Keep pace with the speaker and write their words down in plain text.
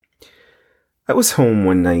I was home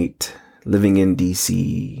one night, living in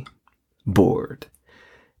DC, bored.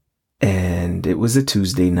 And it was a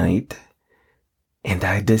Tuesday night. And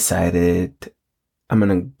I decided I'm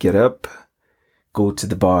going to get up, go to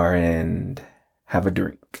the bar, and have a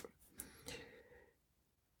drink.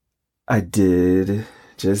 I did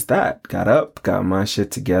just that. Got up, got my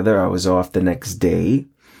shit together. I was off the next day,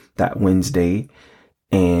 that Wednesday,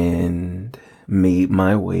 and made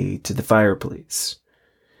my way to the fireplace.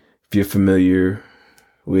 If you're familiar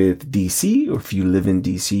with DC, or if you live in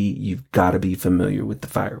DC, you've got to be familiar with the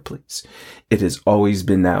fireplace. It has always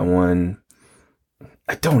been that one.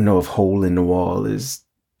 I don't know if hole in the wall is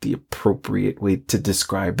the appropriate way to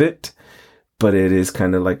describe it, but it is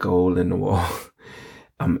kind of like a hole in the wall.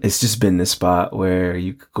 It's just been the spot where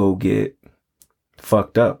you could go get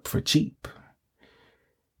fucked up for cheap.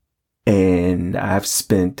 And I've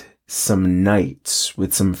spent some nights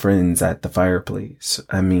with some friends at the fireplace.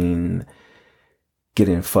 I mean,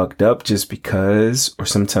 getting fucked up just because, or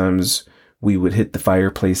sometimes we would hit the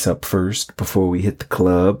fireplace up first before we hit the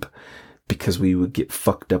club, because we would get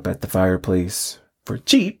fucked up at the fireplace for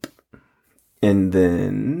cheap and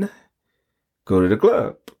then go to the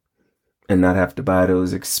club and not have to buy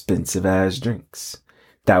those expensive ass drinks.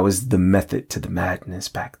 That was the method to the madness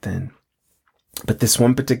back then. But this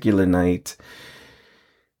one particular night,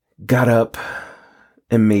 got up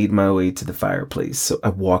and made my way to the fireplace. So I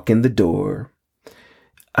walk in the door.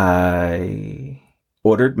 I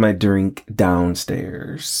ordered my drink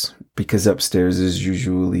downstairs because upstairs is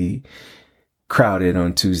usually crowded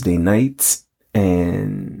on Tuesday nights.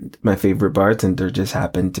 And my favorite bartender just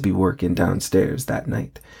happened to be working downstairs that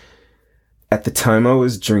night. At the time, I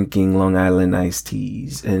was drinking Long Island iced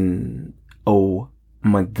teas, and oh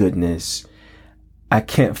my goodness, I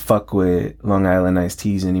can't fuck with Long Island iced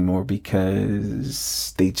teas anymore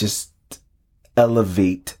because they just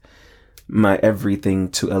elevate my everything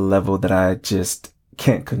to a level that I just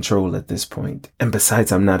can't control at this point. And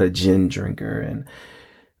besides, I'm not a gin drinker, and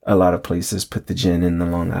a lot of places put the gin in the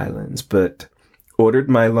Long Islands, but ordered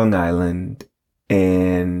my Long Island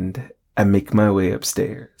and I make my way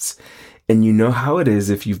upstairs. And you know how it is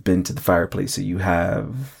if you've been to the fireplace. So you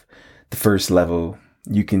have the first level.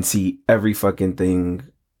 You can see every fucking thing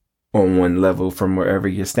on one level from wherever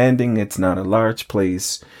you're standing. It's not a large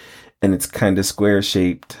place and it's kind of square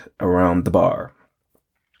shaped around the bar.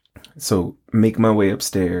 So make my way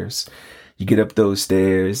upstairs. You get up those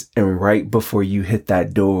stairs, and right before you hit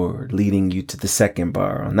that door leading you to the second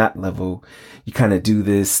bar on that level, you kind of do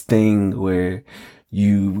this thing where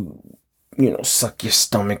you suck your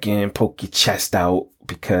stomach in, poke your chest out,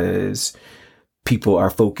 because people are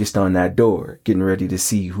focused on that door, getting ready to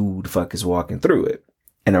see who the fuck is walking through it.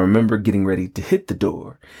 And I remember getting ready to hit the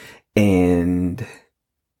door and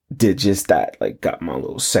did just that, like got my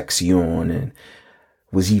little sexy on and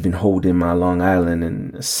was even holding my Long Island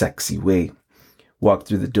in a sexy way. Walked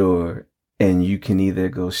through the door, and you can either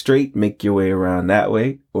go straight, make your way around that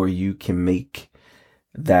way, or you can make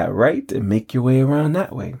that right and make your way around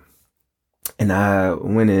that way. And I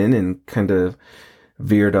went in and kind of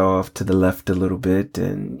veered off to the left a little bit.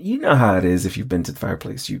 And you know how it is if you've been to the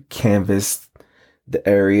fireplace. You canvass the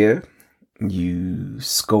area. You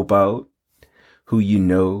scope out who you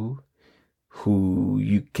know, who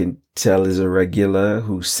you can tell is a regular,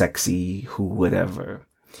 who's sexy, who whatever.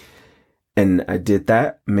 And I did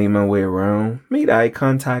that, made my way around, made eye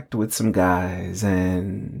contact with some guys,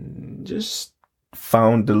 and just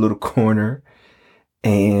found a little corner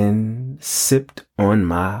and sipped on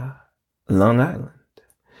my Long Island.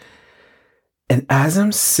 And as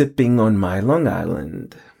I'm sipping on my Long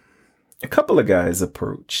Island, a couple of guys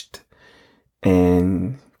approached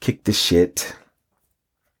and kicked the shit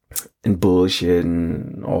and bullshit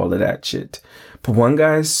and all of that shit. But one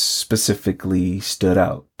guy specifically stood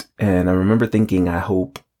out. And I remember thinking, I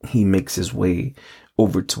hope he makes his way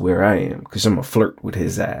over to where I am, because I'm a flirt with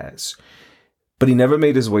his ass. But he never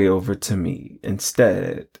made his way over to me.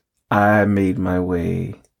 Instead, I made my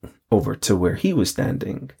way over to where he was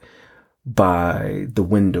standing by the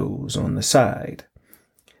windows on the side.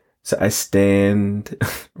 So I stand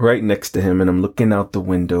right next to him and I'm looking out the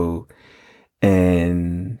window,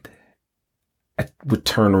 and I would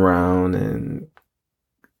turn around and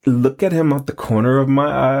look at him out the corner of my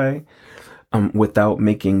eye without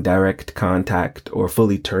making direct contact or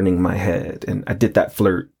fully turning my head. And I did that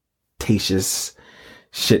flirtatious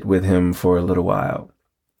shit with him for a little while.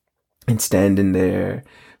 And standing there,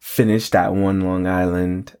 finished that one Long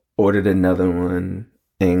Island, ordered another one,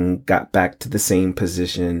 and got back to the same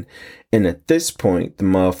position. And at this point, the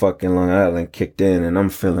motherfucking Long Island kicked in and I'm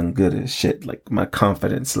feeling good as shit. Like my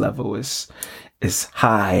confidence level is is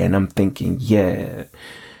high, and I'm thinking, yeah,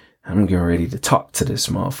 I'm getting ready to talk to this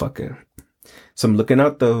motherfucker. So I'm looking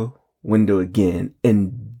out the window again,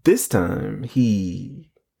 and this time he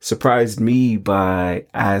surprised me by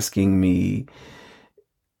asking me,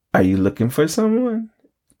 "Are you looking for someone?"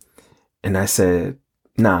 And I said,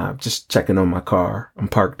 "Nah, I'm just checking on my car. I'm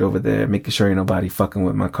parked over there, making sure ain't nobody fucking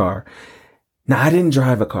with my car." Now, I didn't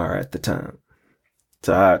drive a car at the time,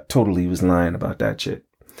 so I totally was lying about that shit.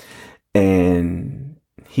 And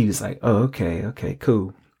he was like, "Oh, okay,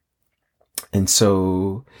 cool." And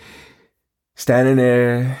so, standing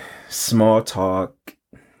there, small talk,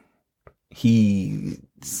 he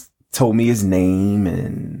told me his name,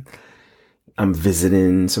 and I'm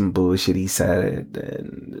visiting some bullshit he said,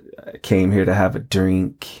 and I came here to have a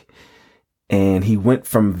drink. And he went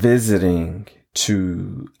from visiting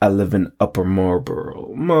to, "I live in Upper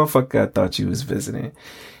Marlboro." Motherfucker, I thought you was visiting.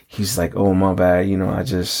 He's like, "Oh, my bad. I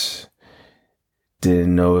just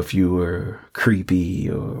didn't know if you were creepy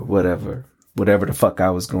or whatever the fuck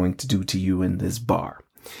I was going to do to you in this bar."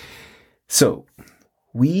 So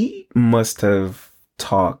we must have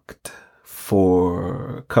talked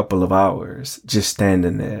for a couple of hours just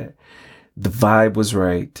standing there. The vibe was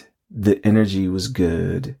right. The energy was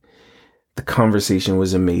good. The conversation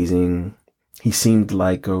was amazing. He seemed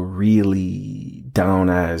like a really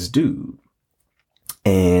down-ass dude.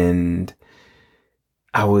 And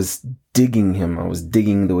I was digging him. I was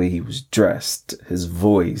digging the way he was dressed, his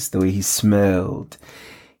voice, the way he smelled.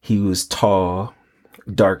 He was tall,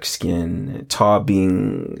 dark skin, tall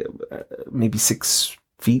being maybe 6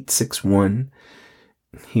 feet, 6'1".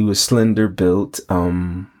 He was slender built,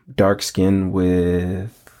 dark skin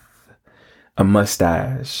with a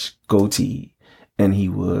mustache, goatee, and he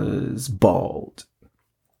was bald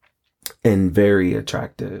and very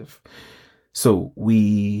attractive. So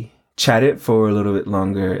we chatted for a little bit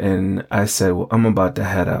longer, and I said, "Well, I'm about to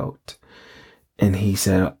head out." And he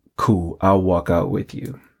said, "Cool, I'll walk out with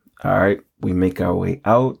you." All right, we make our way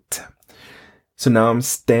out. So now I'm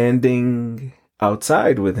standing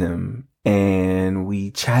outside with him, and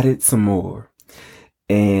we chatted some more.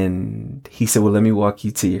 And he said, "Well, let me walk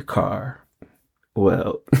you to your car."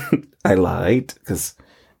 Well, I lied because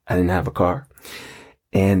I didn't have a car.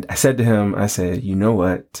 And I said to him, I said, "You know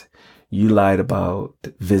what? You lied about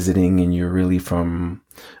visiting and you're really from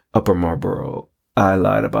Upper Marlboro. I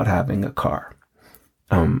lied about having a car.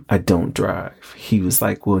 I don't drive." He was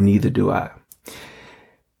like, "Well, neither do I."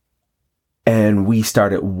 And we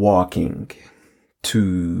started walking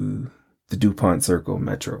to the DuPont Circle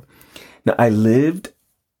Metro. Now, I lived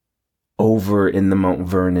over in the Mount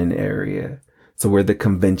Vernon area. So where the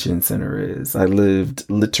convention center is. I lived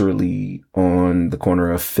literally on the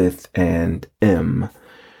corner of 5th and M,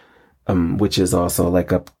 which is also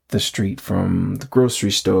like up the street from the grocery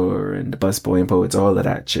store and the Busboy and Poets, all of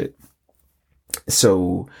that shit.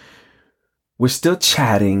 So we're still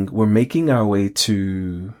chatting. We're making our way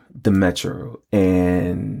to the metro,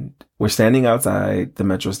 and we're standing outside the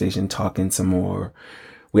metro station talking some more.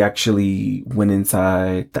 We actually went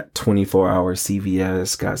inside that 24-hour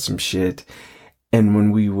CVS, got some shit. And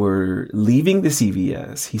when we were leaving the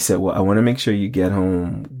CVS, he said, "Well, I want to make sure you get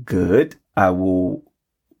home good. I will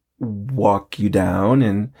walk you down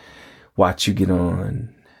and watch you get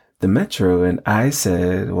on the metro." And I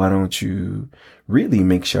said, "Why don't you really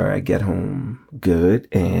make sure I get home good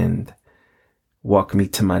and walk me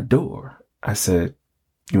to my door?" I said,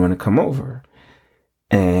 "You want to come over?"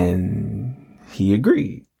 And he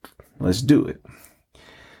agreed. Let's do it.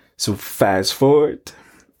 So fast forward.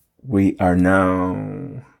 We are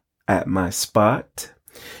now at my spot.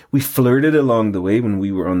 We flirted along the way when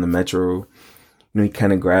we were on the metro. He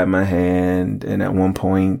kind of grabbed my hand, and at one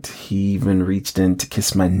point he even reached in to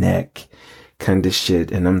kiss my neck, kind of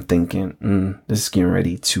shit. And I'm thinking, this is getting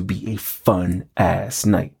ready to be a fun ass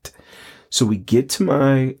night. So we get to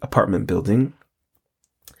my apartment building,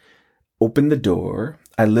 open the door.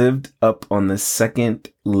 I lived up on the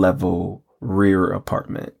second level rear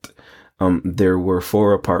apartment. There were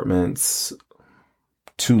 4 apartments,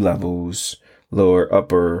 2 levels, lower,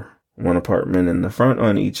 upper, 1 apartment in the front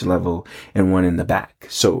on each level, and 1 in the back.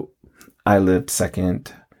 So I lived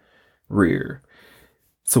second rear.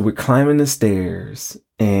 So we're climbing the stairs,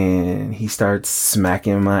 and he starts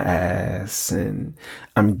smacking my ass, and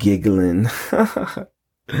I'm giggling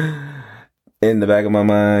in the back of my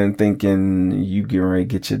mind, thinking, you getting ready to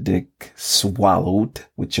get your dick swallowed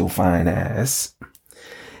with your fine ass.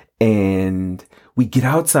 And we get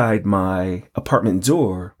outside my apartment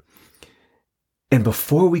door, and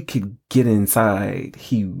before we could get inside,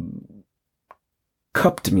 he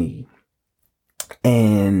cupped me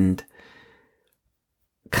and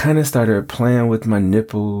kind of started playing with my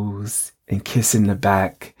nipples and kissing the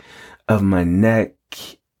back of my neck.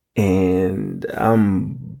 And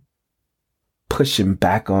I'm pushing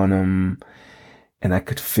back on him. And I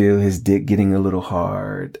could feel his dick getting a little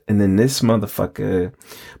hard. And then this motherfucker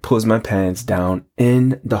pulls my pants down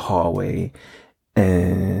in the hallway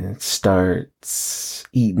and starts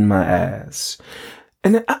eating my ass.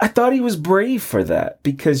 And I thought he was brave for that,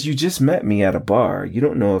 because you just met me at a bar. You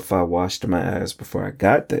don't know if I washed my ass before I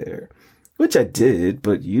got there, which I did,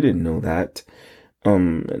 but you didn't know that.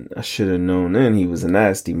 And I should have known then he was a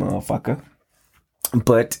nasty motherfucker.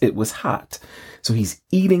 But it was hot. So he's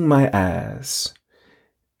eating my ass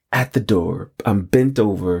at the door. I'm bent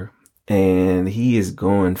over and he is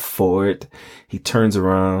going for it. He turns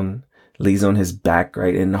around, lays on his back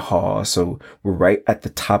right in the hall. So we're right at the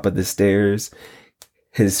top of the stairs.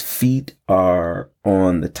 His feet are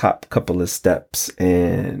on the top couple of steps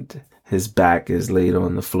and his back is laid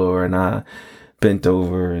on the floor, and I bent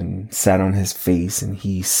over and sat on his face and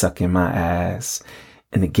he's sucking my ass.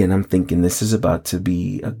 And again, I'm thinking this is about to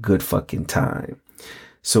be a good fucking time.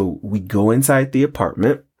 So we go inside the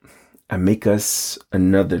apartment. I make us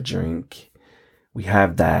another drink. We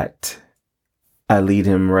have that. I lead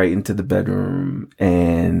him right into the bedroom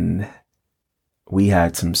and we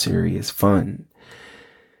had some serious fun.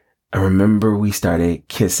 I remember we started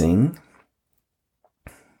kissing,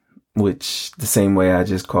 which the same way I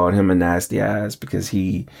just called him a nasty ass because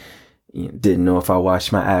he didn't know if I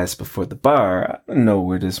washed my ass before the bar. I don't know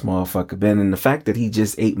where this motherfucker been. And the fact that he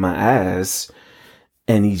just ate my ass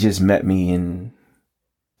and he just met me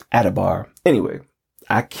at a bar. Anyway,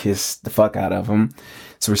 I kissed the fuck out of him.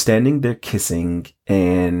 So we're standing there kissing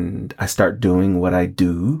and I start doing what I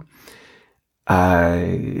do.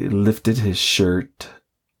 I lifted his shirt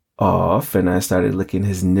off and I started licking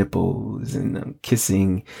his nipples and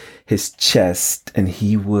kissing his chest, and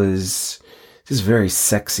he was just very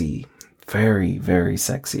sexy, very, very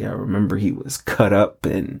sexy. I remember he was cut up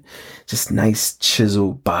and just nice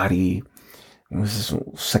chiseled body. It was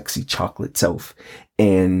this sexy chocolate self.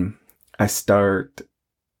 And I start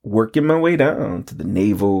working my way down to the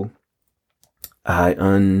navel. I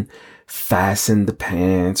unfastened the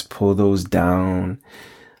pants, pull those down,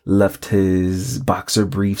 left his boxer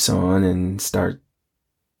briefs on and start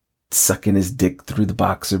sucking his dick through the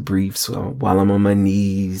boxer briefs while I'm on my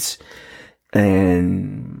knees.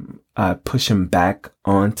 And I push him back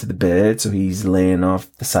onto the bed so he's laying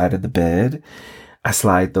off the side of the bed. I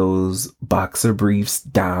slide those boxer briefs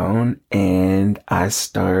down and I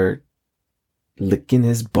start licking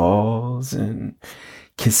his balls and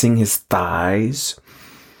kissing his thighs,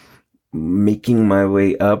 making my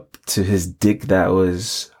way up to his dick that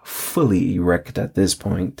was fully erect at this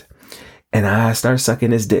point. And I start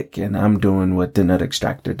sucking his dick, and I'm doing what the nut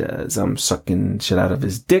extractor does. I'm sucking shit out of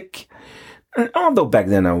his dick. And although back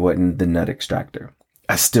then I wasn't the nut extractor,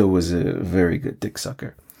 I still was a very good dick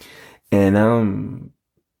sucker. And I'm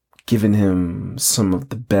giving him some of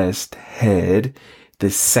the best head,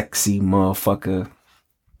 this sexy motherfucker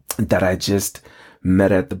that I just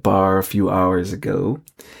met at the bar a few hours ago.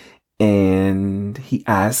 And he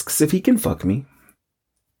asks if he can fuck me.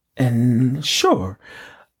 And sure,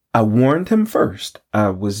 I warned him first. I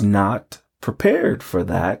was not prepared for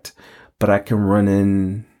that, but I can run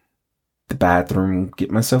in the bathroom,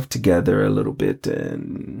 get myself together a little bit,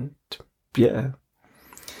 and yeah.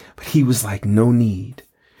 But he was like, no need.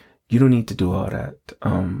 You don't need to do all that.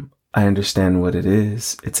 I understand what it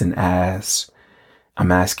is. It's an ass.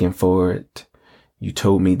 I'm asking for it. You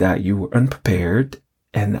told me that you were unprepared.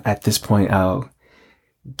 And at this point, I'll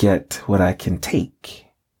get what I can take.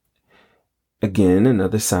 Again,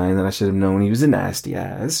 another sign that I should have known he was a nasty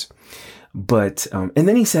ass. But, and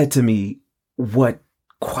then he said to me what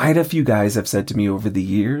quite a few guys have said to me over the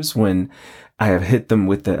years when I have hit them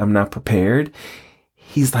with the I'm not prepared.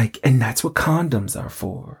 He's like, and that's what condoms are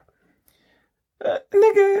for.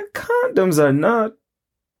 Nigga, condoms are not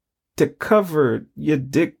to cover your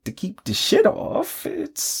dick to keep the shit off.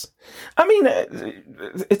 It's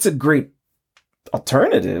a great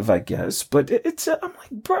alternative, I guess, but I'm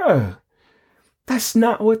like, bruh, that's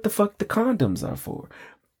not what the fuck the condoms are for.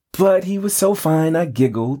 But he was so fine, I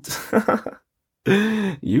giggled.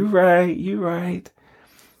 You right.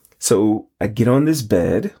 So I get on this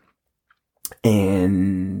bed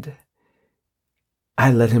and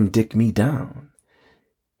I let him dick me down.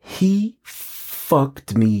 He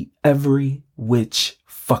fucked me every which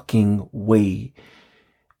fucking way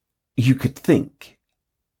you could think.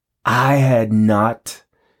 I had not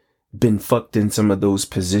been fucked in some of those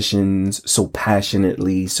positions so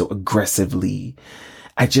passionately, so aggressively.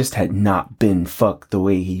 I just had not been fucked the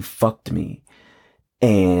way he fucked me.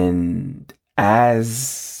 And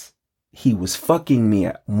as he was fucking me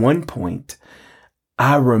at one point,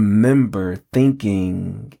 I remember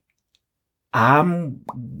thinking, I'm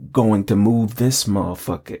going to move this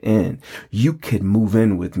motherfucker in. You could move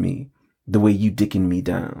in with me the way you dicking me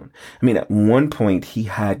down. I mean, at one point he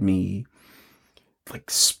had me like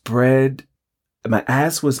spread. My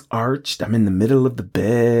ass was arched. I'm in the middle of the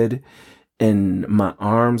bed and my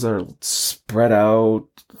arms are spread out.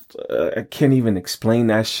 I can't even explain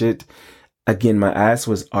that shit. Again, my ass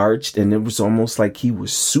was arched and it was almost like he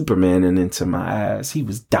was Supermaning into my ass. He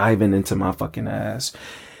was diving into my fucking ass.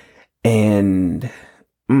 And,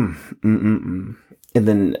 and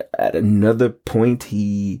then at another point,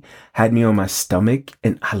 he had me on my stomach,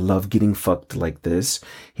 and I love getting fucked like this.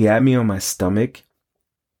 He had me on my stomach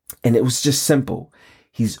and it was just simple.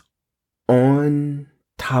 He's on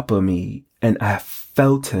top of me and I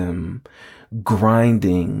felt him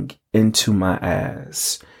grinding into my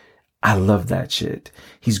ass. I love that shit.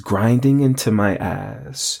 He's grinding into my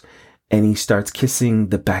ass and he starts kissing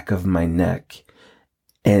the back of my neck.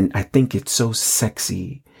 And I think it's so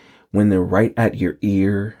sexy when they're right at your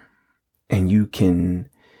ear and you can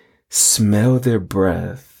smell their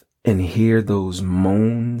breath and hear those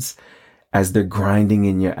moans as they're grinding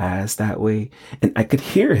in your ass that way. And I could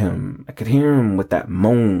hear him. I could hear him with that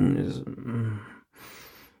moan.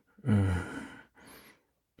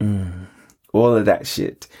 All of that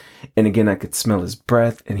shit. And again, I could smell his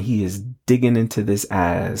breath and he is digging into this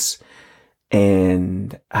ass.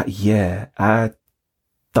 And I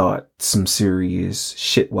thought some serious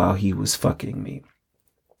shit while he was fucking me.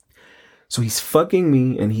 So he's fucking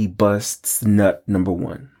me and he busts nut number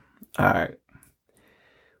one. All right.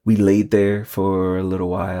 We laid there for a little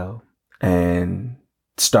while and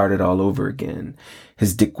started all over again.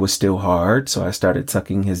 His dick was still hard, so I started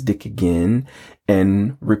sucking his dick again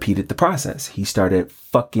and repeated the process. He started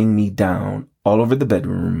fucking me down all over the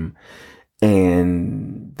bedroom.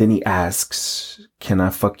 And then he asks, can I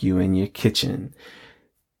fuck you in your kitchen?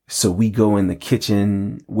 So we go in the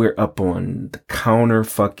kitchen. We're up on the counter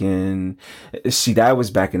fucking. See, that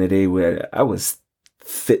was back in the day where I was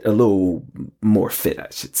fit, a little more fit, I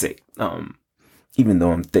should say. Even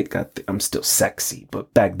though I'm thick, I'm still sexy.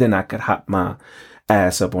 But back then I could hop my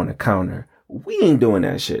ass up on the counter. We ain't doing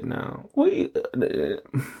that shit now.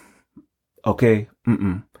 Okay.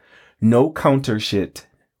 No counter shit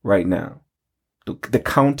right now. The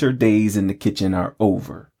counter days in the kitchen are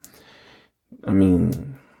over. I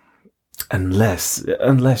mean, unless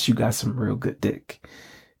you got some real good dick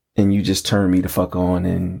and you just turn me the fuck on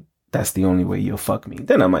and that's the only way you'll fuck me,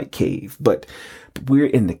 then I might cave. But we're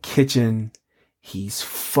in the kitchen. He's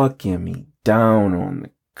fucking me down on the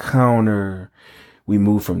counter. We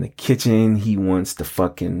move from the kitchen. He wants the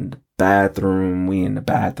fucking bathroom. We in the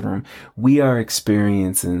bathroom. We are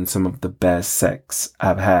experiencing some of the best sex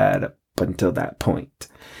I've had up until that point.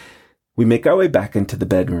 We make our way back into the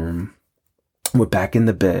bedroom. We're back in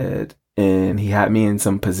the bed and he had me in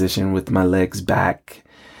some position with my legs back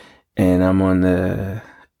and I'm on the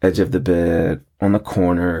edge of the bed on the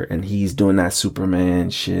corner and he's doing that Superman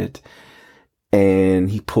shit. And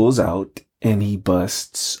he pulls out and he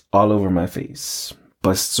busts all over my face.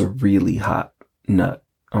 Busts a really hot nut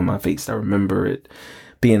on my face. I remember it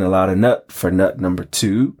being a lot of nut for nut number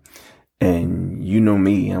 2. And you know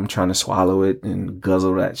me, I'm trying to swallow it and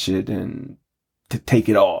guzzle that shit and to take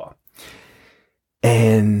it all.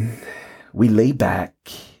 And we lay back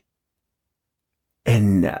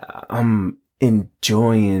and I'm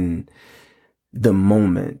enjoying the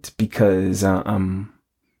moment because I'm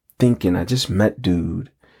thinking I just met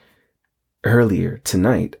dude earlier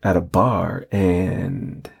tonight at a bar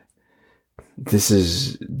and this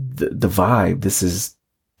is the vibe. This is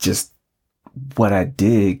just what I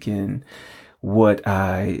dig and what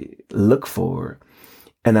I look for.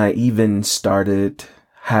 And I even started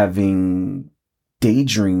having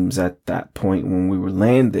daydreams at that point when we were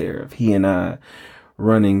laying there of he and I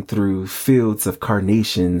running through fields of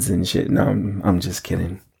carnations and shit. No, I'm just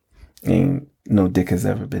kidding. Ain't no dick has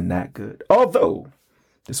ever been that good. Although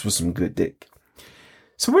this was some good dick.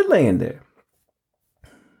 So we're laying there.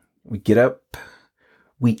 We get up.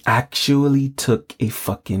 We actually took a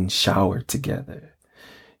fucking shower together.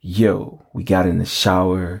 Yo, we got in the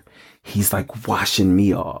shower. He's like washing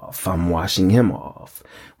me off. I'm washing him off.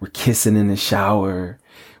 We're kissing in the shower.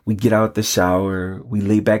 We get out the shower. We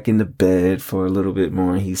lay back in the bed for a little bit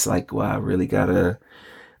more. He's like, well, I really gotta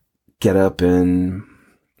get up and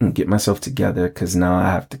get myself together because now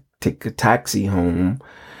I have to take a taxi home.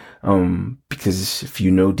 Because if you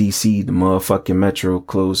know DC, the motherfucking metro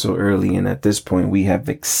closed so early. And at this point, we have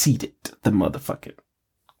exceeded the motherfucking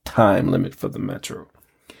time limit for the metro.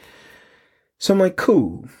 So I'm like,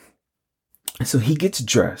 cool. So he gets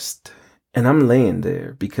dressed and I'm laying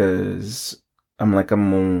there because I'm like,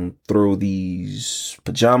 I'm going to throw these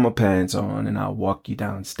pajama pants on and I'll walk you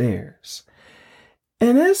downstairs.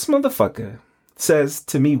 And this motherfucker says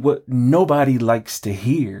to me what nobody likes to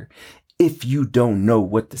hear if you don't know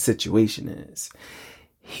what the situation is.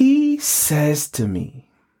 He says to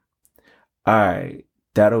me, all right,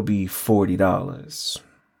 that'll be $40.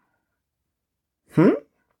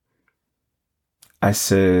 I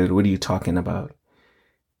said, what are you talking about?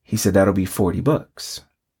 He said, that'll be $40.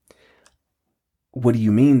 What do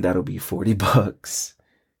you mean that'll be $40?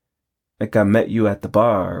 Like, I met you at the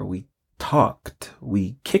bar. We talked.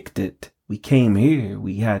 We kicked it. We came here.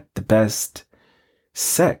 We had the best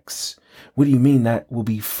sex. What do you mean that will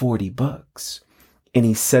be $40? And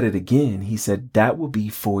he said it again. He said, that will be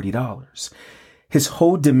 $40. His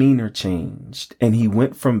whole demeanor changed. And he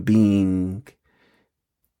went from being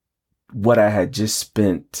what I had just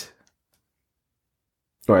spent,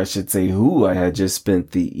 or I should say who I had just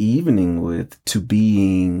spent the evening with, to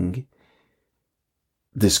being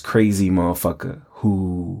this crazy motherfucker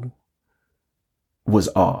who was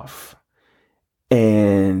off.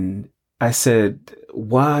 And I said,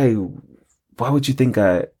 why would you think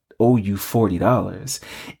I owe you $40?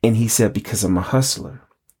 And he said, because I'm a hustler.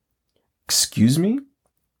 Excuse me?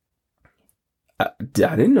 I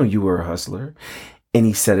didn't know you were a hustler. And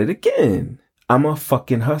he said it again. I'm a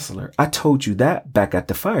fucking hustler. I told you that back at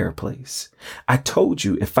the fireplace. I told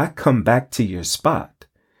you if I come back to your spot,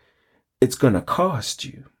 it's going to cost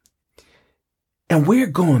you. And we're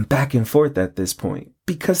going back and forth at this point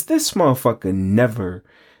because this motherfucker never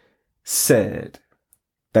said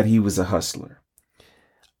that he was a hustler.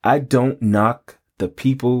 I don't knock the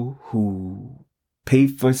people who pay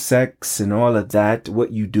for sex and all of that.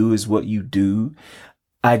 What you do is what you do.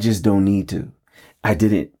 I just don't need to. I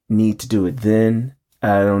didn't need to do it then.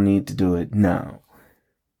 I don't need to do it now.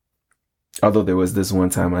 Although there was this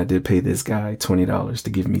one time I did pay this guy $20 to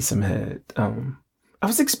give me some head. I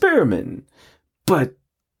was experimenting, but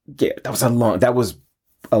yeah, that was a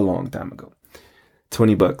long time ago.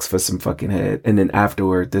 $20 for some fucking head. And then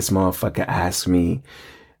afterward, this motherfucker asked me,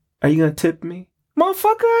 are you going to tip me?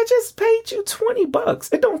 Motherfucker, I just paid you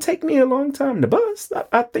 $20. It don't take me a long time to bust.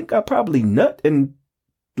 I think I probably nut in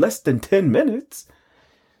less than 10 minutes.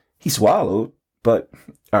 He swallowed, but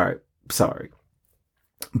all right, sorry.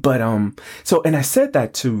 But, so, and I said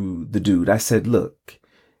that to the dude. I said, look,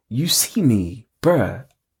 you see me, bruh,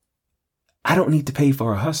 I don't need to pay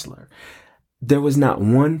for a hustler. There was not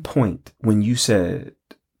one point when you said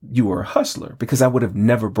you were a hustler because I would have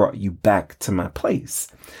never brought you back to my place.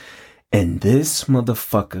 And this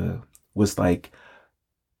motherfucker was like,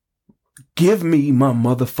 give me my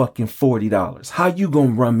motherfucking $40. How you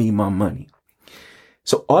gonna run me my money?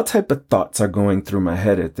 So all type of thoughts are going through my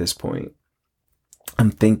head at this point. I'm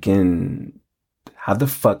thinking, how the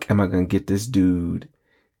fuck am I gonna get this dude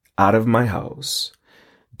out of my house?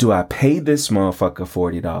 Do I pay this motherfucker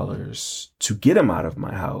 $40 to get him out of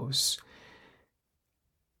my house?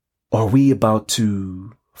 Are we about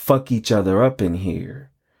to fuck each other up in here?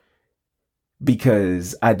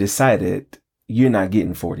 Because I decided you're not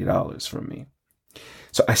getting $40 from me.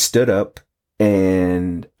 So I stood up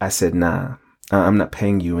and I said, nah, I'm not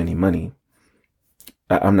paying you any money.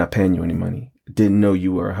 I'm not paying you any money. Didn't know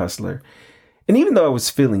you were a hustler. And even though I was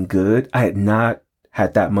feeling good, I had not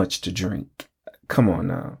had that much to drink. Come on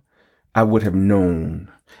now. I would have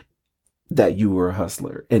known that you were a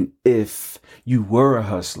hustler. And if you were a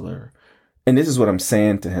hustler, and this is what I'm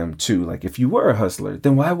saying to him too, like if you were a hustler,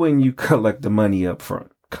 then why wouldn't you collect the money up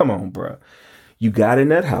front? Come on, bro. You got in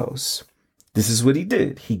that house. This is what he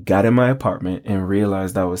did. He got in my apartment and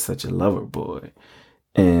realized I was such a lover boy.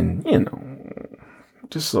 And, you know,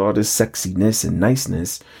 just all this sexiness and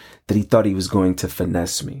niceness that he thought he was going to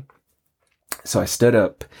finesse me. So I stood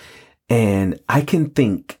up and I can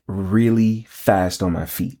think really fast on my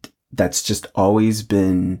feet. That's just always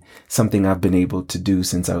been something I've been able to do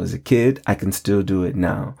since I was a kid. I can still do it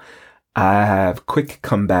now. I have quick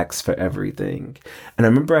comebacks for everything. And I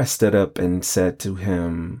remember I stood up and said to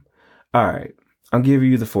him, all right, I'll give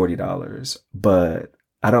you the $40, but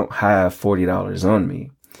I don't have $40 on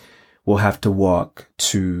me. We'll have to walk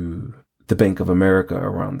to the Bank of America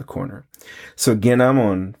around the corner. So again, I'm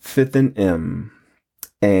on 5th and M,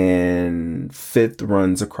 and 5th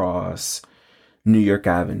runs across New York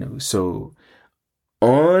Avenue. So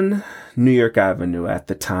on New York Avenue at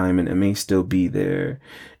the time, and it may still be there,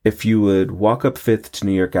 if you would walk up 5th to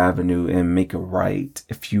New York Avenue and make a right,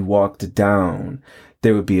 if you walked down,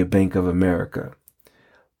 there would be a Bank of America.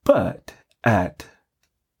 But at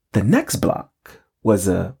the next block was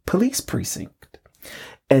a police precinct.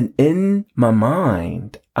 And in my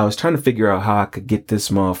mind, I was trying to figure out how I could get this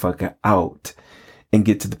motherfucker out and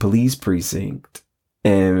get to the police precinct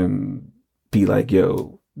and be like,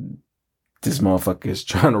 yo, this motherfucker is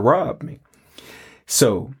trying to rob me.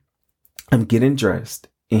 So I'm getting dressed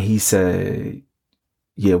and he said,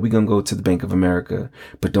 yeah, we're going to go to the Bank of America,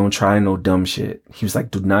 but don't try no dumb shit. He was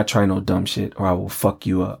like, do not try no dumb shit or I will fuck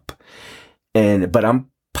you up. But I'm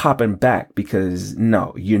popping back because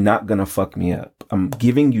no, you're not going to fuck me up. I'm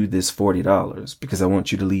giving you this $40 because I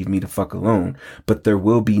want you to leave me the fuck alone, but there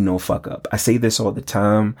will be no fuck up. I say this all the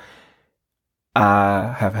time.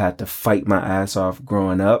 I have had to fight my ass off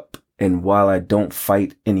growing up. And while I don't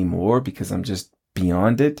fight anymore because I'm just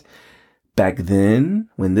beyond it, back then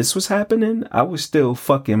when this was happening, I was still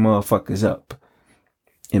fucking motherfuckers up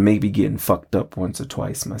and maybe getting fucked up once or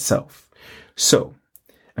twice myself. So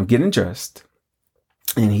I'm getting dressed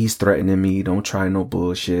and he's threatening me. Don't try no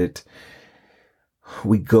bullshit.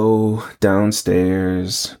 We go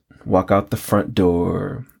downstairs, walk out the front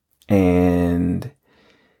door, and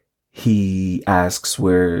he asks,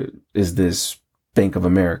 where is this Bank of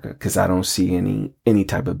America? Because I don't see any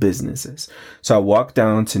type of businesses. So I walk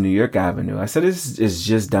down to New York Avenue. I said, it's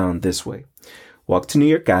just down this way. Walk to New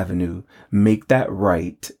York Avenue, make that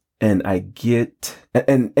right. And I get,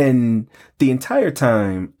 and the entire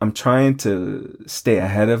time I'm trying to stay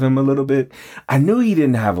ahead of him a little bit. I knew he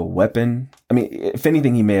didn't have a weapon. I mean, if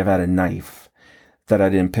anything, he may have had a knife that I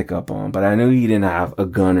didn't pick up on, but I knew he didn't have a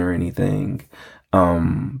gun or anything.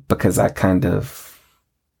 Because I kind of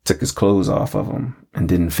took his clothes off of him and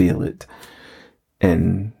didn't feel it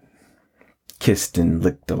and kissed and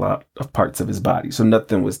licked a lot of parts of his body. So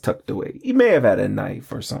nothing was tucked away. He may have had a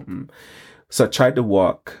knife or something. So I tried to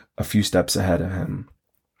walk a few steps ahead of him.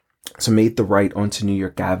 So made the right onto New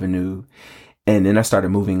York Avenue. And then I started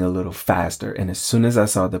moving a little faster. And as soon as I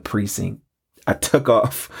saw the precinct, I took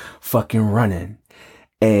off fucking running.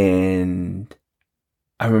 And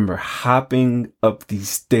I remember hopping up these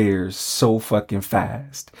stairs so fucking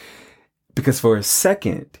fast because for a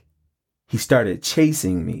second he started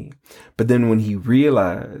chasing me. But then when he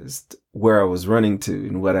realized where I was running to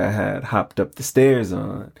and what I had hopped up the stairs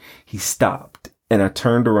on, he stopped and I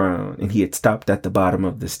turned around and he had stopped at the bottom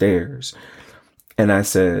of the stairs. And I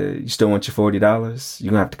said, you still want your $40?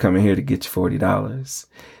 You're gonna have to come in here to get your $40.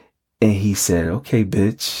 And he said, okay,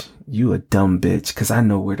 bitch. You a dumb bitch, cause I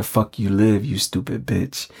know where the fuck you live, you stupid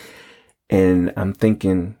bitch. And I'm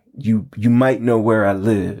thinking, you might know where I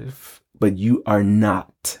live, but you are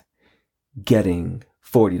not getting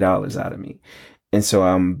 $40 out of me. And so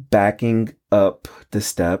I'm backing up the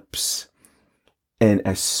steps. And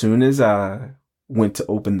as soon as I went to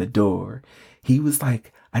open the door, he was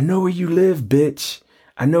like, I know where you live, bitch.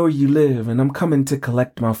 I know where you live, and I'm coming to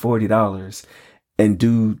collect my $40. And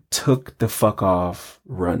dude took the fuck off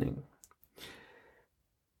running.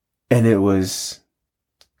 And it was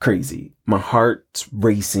crazy. My heart's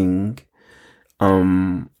racing.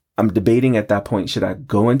 I'm debating at that point, should I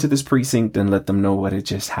go into this precinct and let them know what had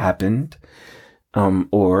just happened?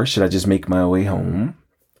 Or should I just make my way home?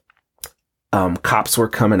 Cops were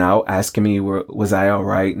coming out asking me, was I all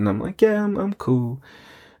right? And I'm like, yeah, I'm cool.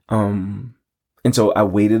 And so I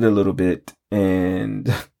waited a little bit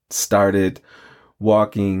and started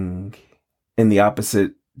walking in the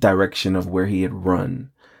opposite direction of where he had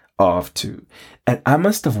run off to. And I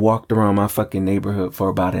must have walked around my fucking neighborhood for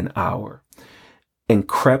about an hour and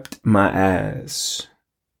crept my ass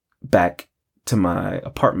back to my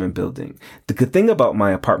apartment building. The good thing about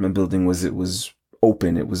my apartment building was it was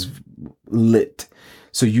open. It was lit.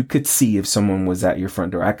 So you could see if someone was at your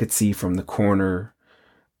front door. I could see from the corner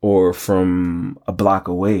or from a block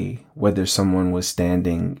away whether someone was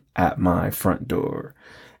standing at my front door.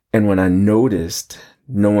 And when I noticed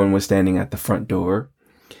no one was standing at the front door,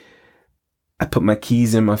 I put my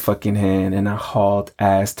keys in my fucking hand and I hauled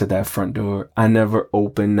ass to that front door. I never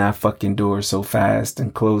opened that fucking door so fast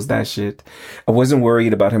and closed that shit. I wasn't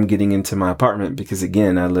worried about him getting into my apartment because,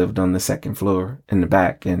 again, I lived on the second floor in the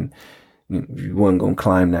back and you wasn't gonna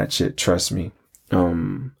climb that shit, trust me.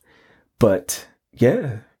 But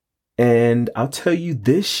yeah. And I'll tell you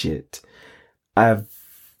this shit. That's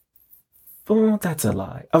a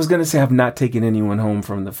lie. I was gonna say I've not taken anyone home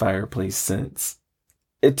from the fireplace since.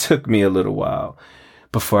 It took me a little while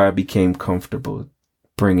before I became comfortable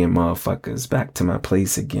bringing motherfuckers back to my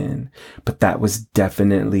place again. But that was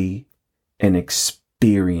definitely an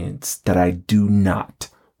experience that I do not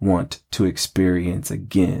want to experience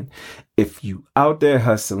again. If you out there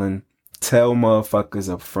hustling, tell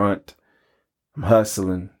motherfuckers up front, I'm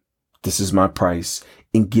hustling. This is my price,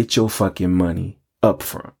 and get your fucking money up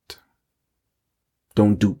front.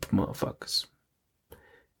 don't dupe motherfuckers.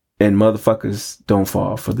 And motherfuckers don't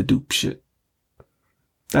fall for the dupe shit.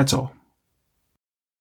 That's all.